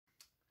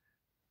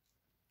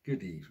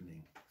Good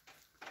evening.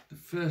 The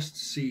first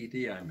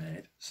CD I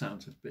made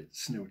sounds a bit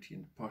snooty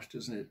and posh,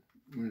 doesn't it?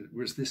 It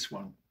was this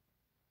one.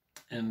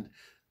 And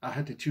I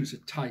had to choose a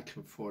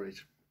title for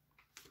it.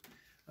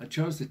 I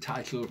chose the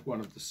title of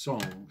one of the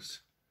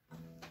songs,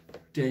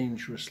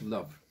 Dangerous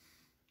Love.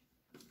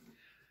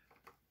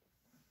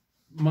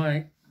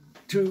 My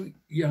two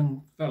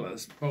young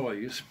fellas,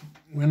 boys,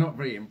 were not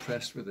very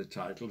impressed with the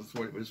title. They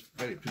thought it was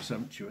very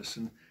presumptuous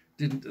and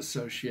didn't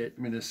associate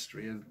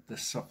ministry and the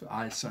stuff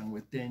I sang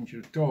with danger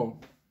at all.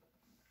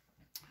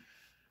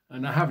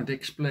 And I haven't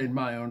explained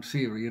my own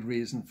theory and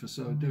reason for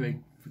so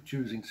doing, for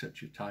choosing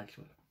such a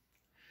title.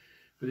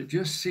 But it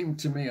just seemed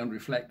to me on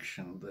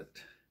reflection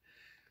that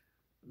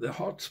the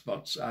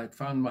hotspots I'd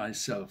found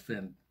myself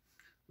in,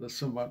 the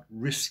somewhat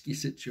risky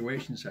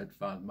situations I'd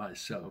found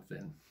myself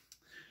in,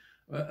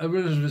 were a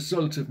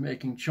result of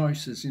making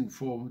choices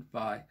informed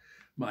by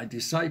my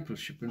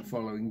discipleship and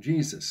following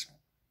Jesus.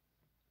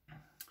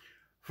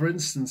 For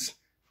instance,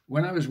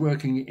 when I was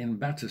working in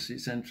Battersea,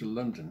 central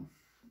London,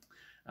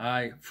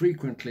 I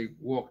frequently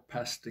walked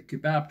past a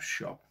kebab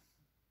shop.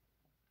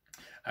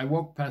 I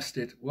walked past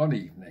it one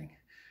evening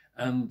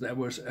and there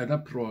was an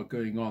uproar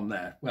going on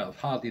there. Well,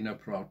 hardly an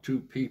uproar, two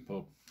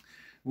people.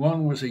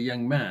 One was a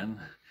young man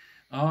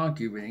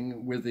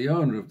arguing with the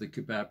owner of the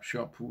kebab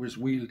shop who was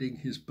wielding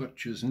his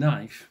butcher's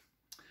knife.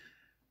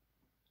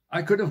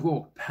 I could have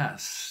walked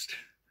past.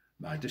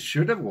 I just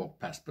should have walked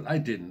past, but I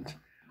didn't.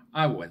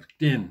 I went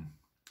in.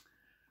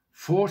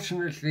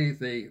 Fortunately,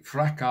 the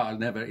fracas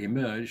never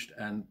emerged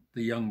and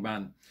the young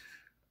man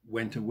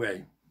went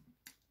away.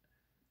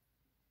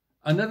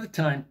 Another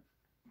time,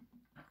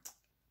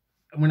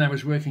 when I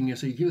was working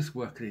as a youth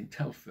worker in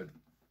Telford,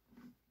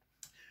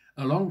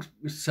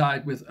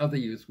 alongside with other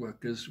youth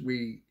workers,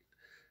 we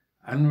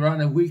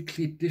ran a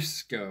weekly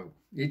disco.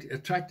 It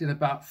attracted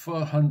about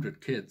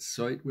 400 kids,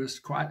 so it was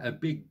quite a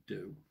big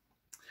do.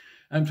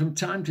 And from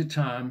time to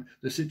time,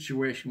 the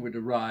situation would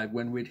arrive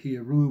when we'd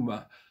hear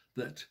rumour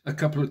that a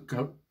couple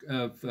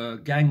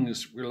of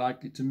gangs were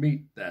likely to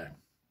meet there.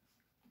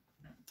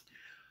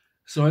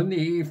 So in the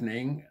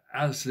evening,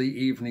 as the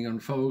evening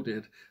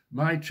unfolded,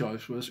 my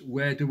choice was,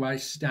 where do I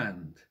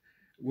stand?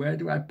 Where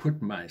do I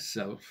put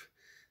myself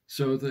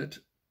so that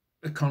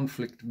a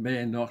conflict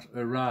may not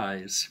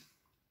arise?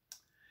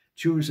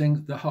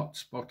 Choosing the hot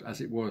spot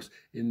as it was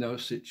in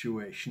those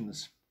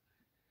situations.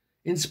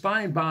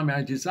 Inspired by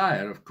my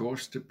desire, of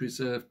course, to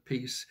preserve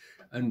peace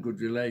and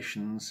good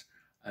relations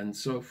and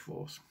so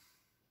forth.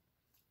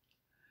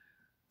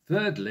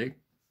 Thirdly,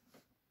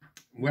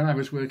 when I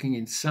was working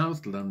in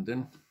South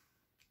London,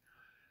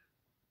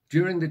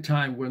 during the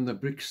time when the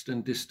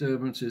Brixton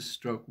disturbances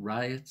 /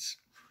 riots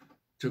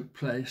took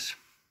place,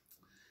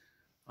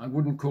 I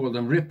wouldn't call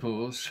them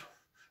ripples,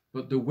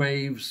 but the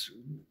waves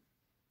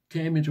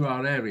came into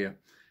our area,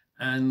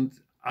 and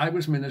I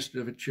was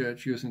minister of a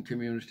church youth and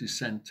community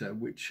centre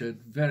which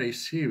had very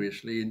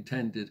seriously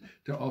intended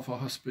to offer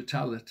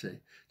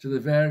hospitality to the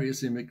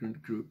various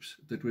immigrant groups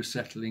that were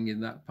settling in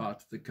that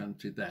part of the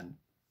country then,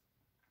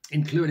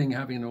 including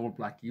having an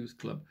all-black youth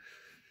club.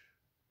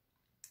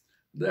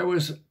 There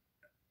was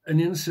an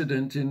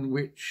incident in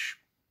which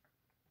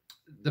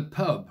the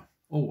pub,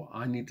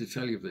 I need to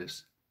tell you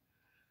this,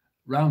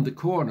 round the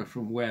corner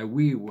from where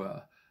we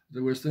were,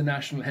 there was the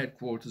national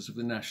headquarters of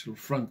the National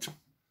Front.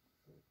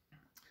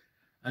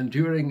 And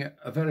during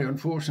a very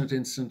unfortunate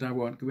incident I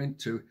won't go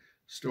into,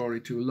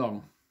 story too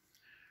long,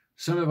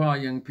 some of our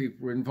young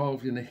people were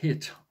involved in a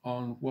hit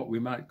on what we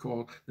might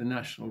call the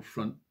National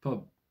Front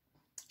pub,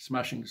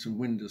 smashing some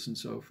windows and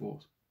so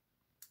forth.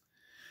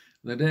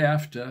 The day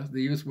after,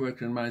 the youth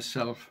worker and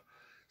myself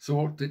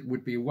thought it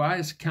would be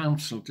wise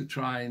counsel to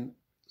try and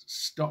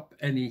stop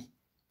any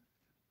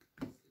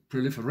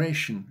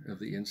proliferation of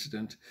the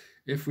incident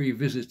if we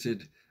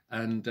visited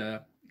and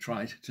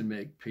tried to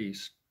make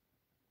peace,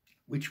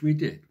 which we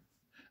did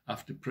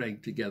after praying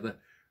together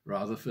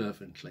rather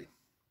fervently.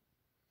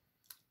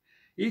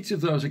 Each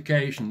of those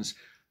occasions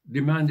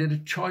demanded a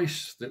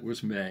choice that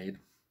was made,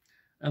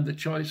 and the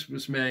choice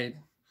was made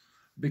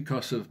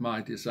because of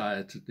my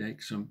desire to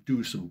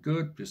do some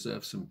good,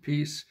 preserve some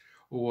peace,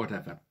 or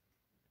whatever.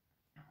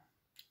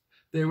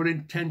 They were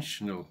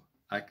intentional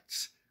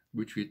acts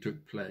which we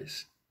took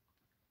place.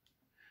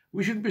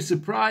 We shouldn't be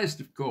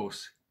surprised, of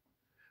course,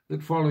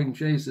 that following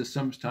Jesus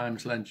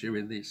sometimes lands you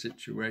in these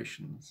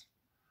situations.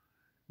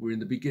 We're in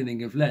the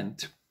beginning of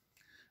Lent,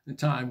 the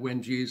time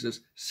when Jesus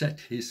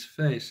set his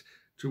face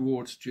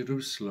towards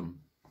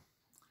Jerusalem,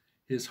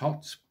 his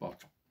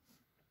hotspot.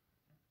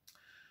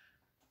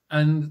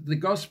 And the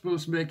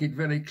Gospels make it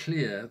very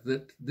clear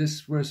that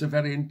this was a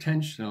very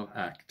intentional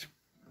act.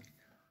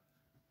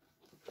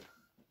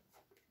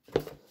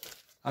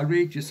 I'll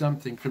read you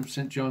something from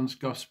St. John's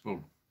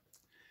Gospel.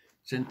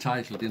 It's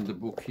entitled in the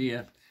book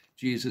here,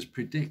 Jesus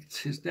Predicts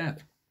His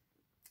Death.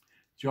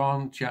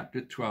 John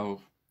chapter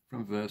 12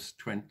 from verse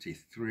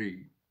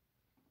 23.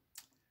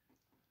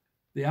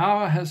 The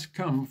hour has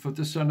come for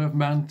the Son of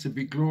Man to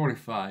be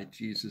glorified,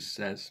 Jesus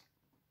says.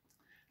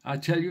 I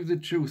tell you the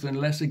truth,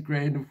 unless a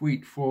grain of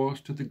wheat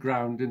falls to the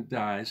ground and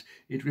dies,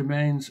 it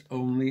remains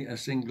only a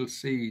single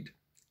seed.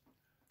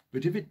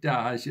 But if it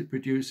dies, it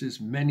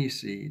produces many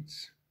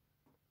seeds.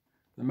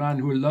 The man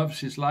who loves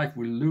his life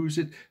will lose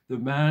it. The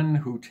man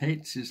who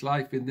hates his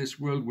life in this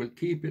world will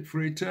keep it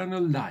for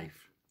eternal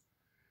life.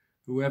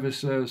 Whoever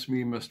serves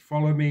me must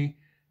follow me,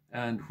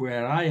 and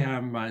where I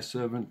am, my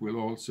servant will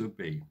also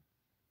be.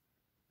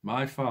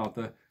 My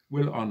Father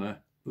will honor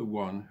the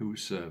one who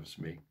serves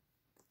me.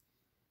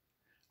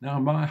 Now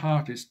my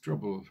heart is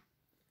troubled,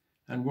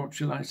 and what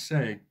shall I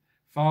say?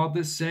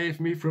 Father, save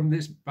me from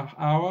this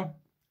hour?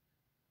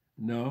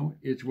 No,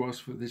 it was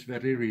for this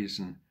very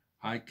reason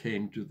I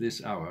came to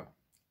this hour.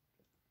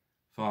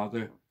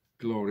 Father,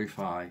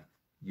 glorify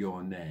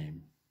your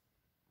name.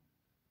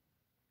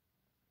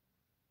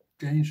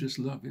 Dangerous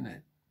love,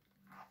 innit?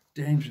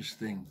 Dangerous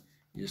thing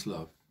is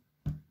love.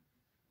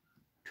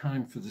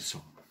 Time for the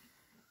song.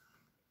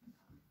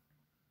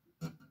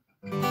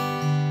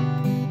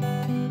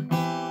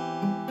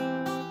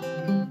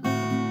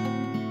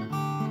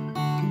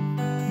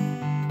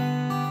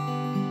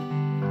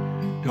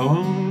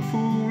 Don't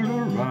fool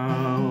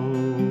around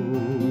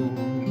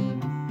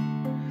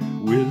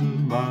with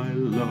my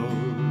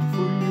love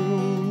for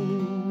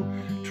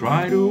you.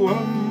 Try to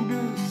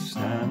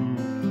understand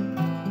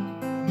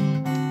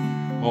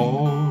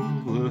all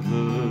the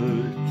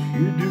hurt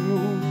you do.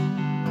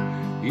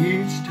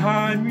 Each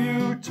time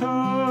you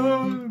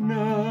turn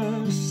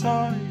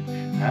aside,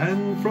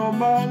 and from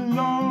my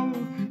love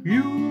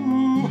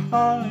you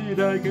hide,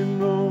 I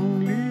can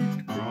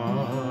only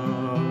cry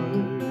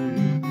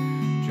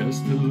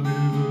just a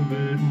little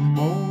bit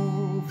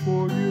more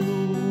for you.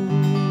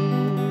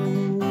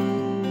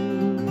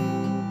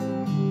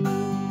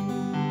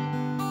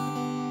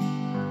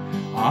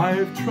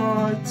 I've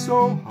tried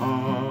so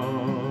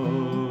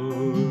hard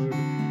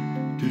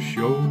to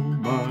show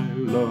my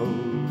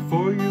love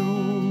for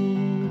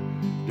you,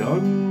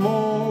 done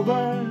more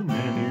than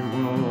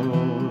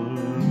anyone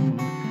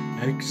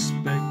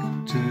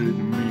expected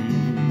me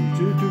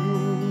to do.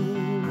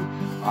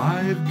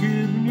 I've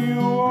given you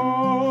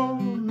all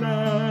I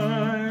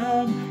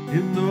am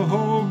in the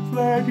hope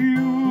that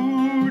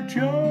you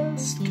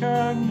just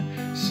can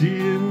see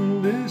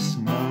in this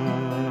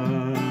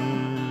man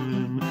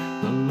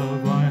the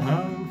love I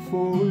have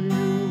for you.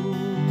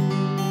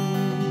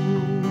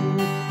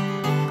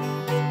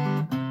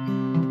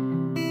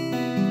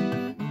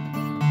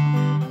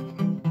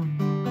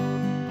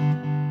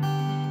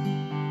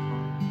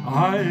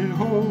 I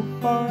hope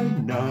by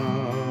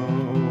now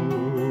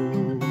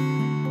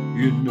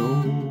you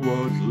know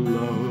what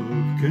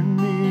love can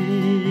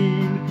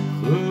mean,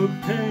 the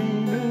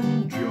pain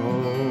and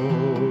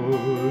joy,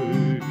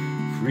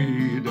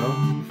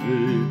 freedom,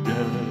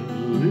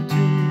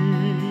 fidelity,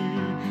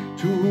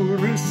 to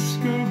risk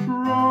a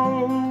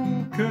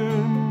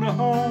broken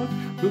heart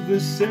for the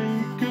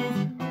sake of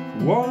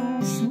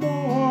one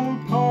small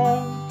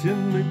part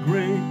in the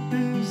great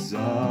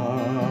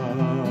design.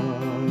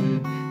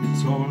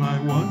 It's all I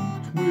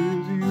want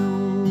with you.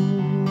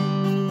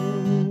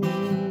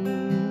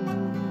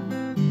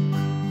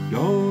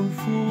 Don't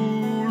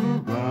fool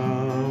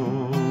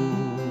around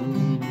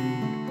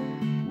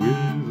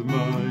with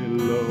my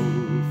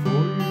love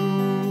for you.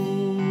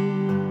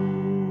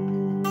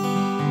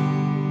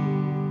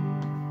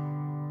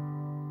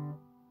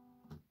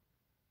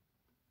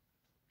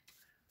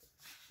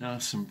 Now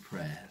some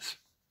prayers.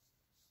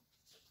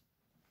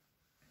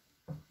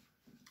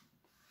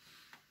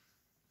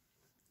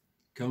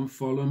 Come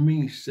follow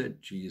me,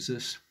 said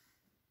Jesus.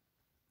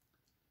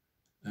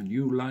 A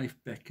new life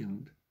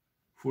beckoned,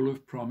 full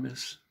of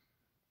promise,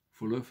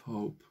 full of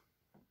hope,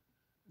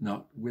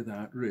 not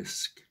without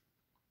risk.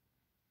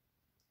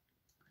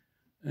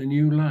 A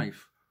new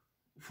life,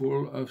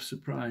 full of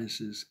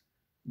surprises,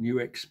 new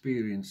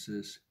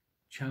experiences,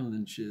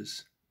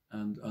 challenges,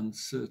 and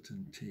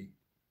uncertainty.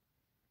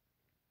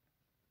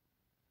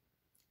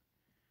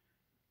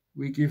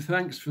 We give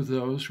thanks for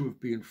those who have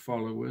been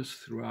followers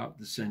throughout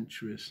the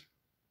centuries.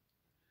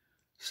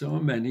 So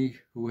many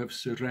who have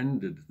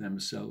surrendered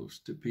themselves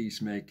to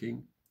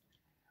peacemaking,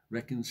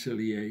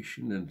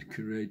 reconciliation, and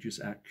courageous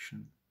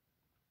action.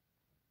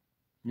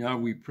 Now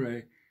we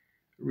pray,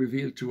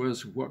 reveal to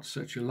us what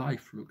such a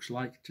life looks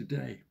like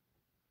today.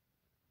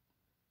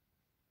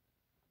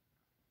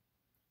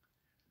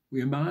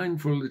 We are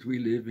mindful that we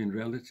live in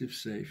relative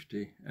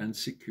safety and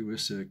secure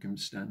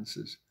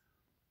circumstances,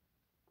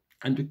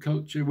 and a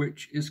culture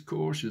which is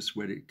cautious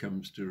when it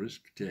comes to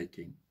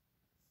risk-taking.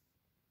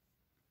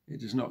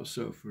 It is not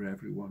so for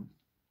everyone.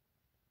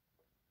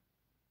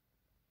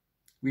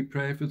 We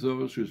pray for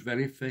those whose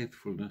very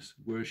faithfulness,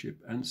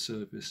 worship, and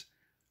service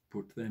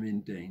put them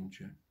in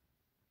danger.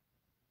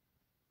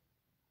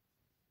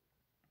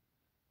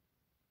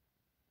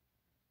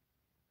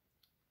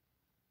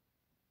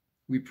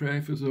 We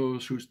pray for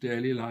those whose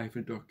daily life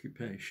and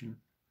occupation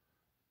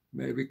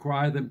may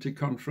require them to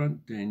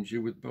confront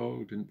danger with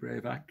bold and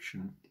brave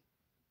action.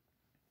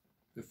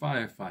 The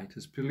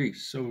firefighters,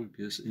 police,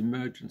 soldiers,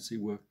 emergency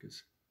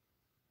workers.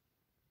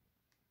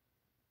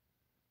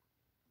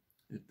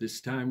 At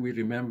this time, we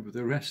remember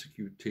the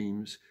rescue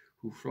teams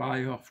who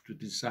fly off to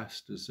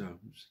disaster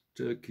zones,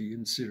 Turkey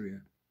and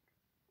Syria,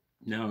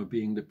 now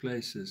being the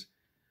places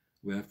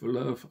where, for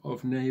love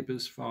of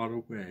neighbours far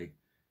away,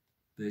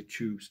 they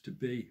choose to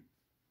be.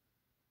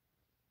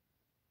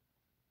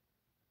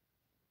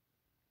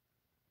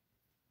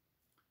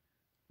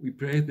 We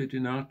pray that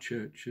in our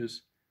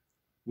churches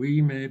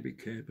we may be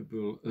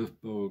capable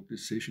of bold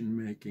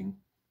decision-making,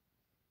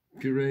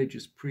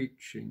 courageous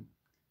preaching,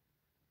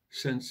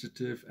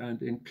 sensitive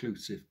and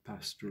inclusive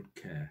pastoral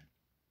care.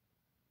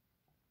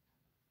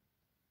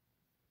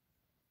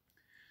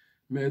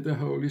 May the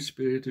Holy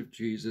Spirit of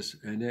Jesus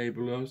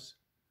enable us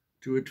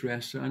to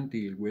address and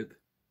deal with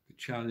the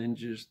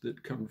challenges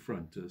that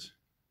confront us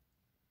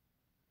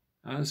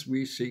as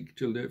we seek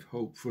to live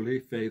hopefully,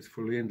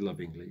 faithfully and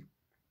lovingly,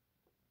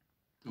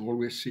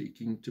 always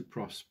seeking to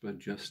prosper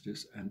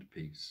justice and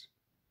peace.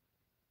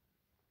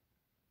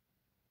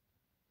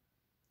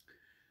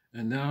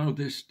 And now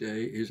this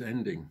day is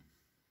ending.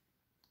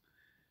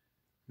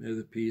 May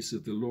the peace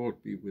of the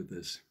Lord be with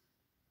us.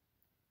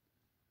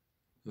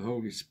 The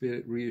Holy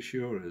Spirit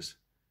reassure us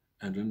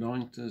and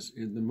anoint us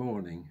in the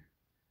morning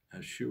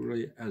as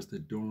surely as the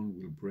dawn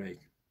will break.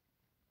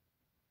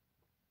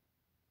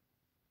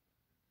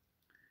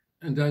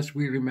 And as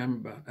we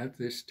remember at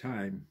this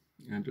time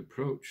and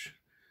approach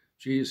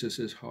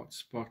Jesus' hot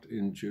spot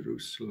in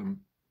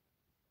Jerusalem,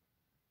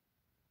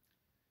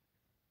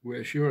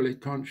 we're surely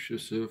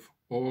conscious of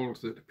all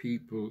that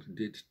people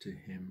did to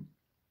him.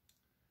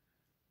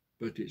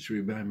 But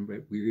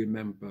we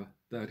remember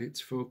that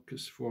its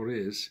focus for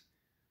is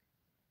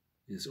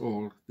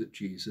all that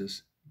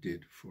Jesus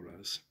did for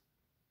us.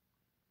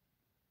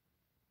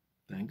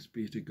 Thanks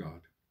be to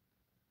God.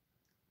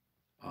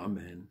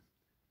 Amen,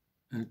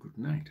 and good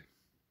night.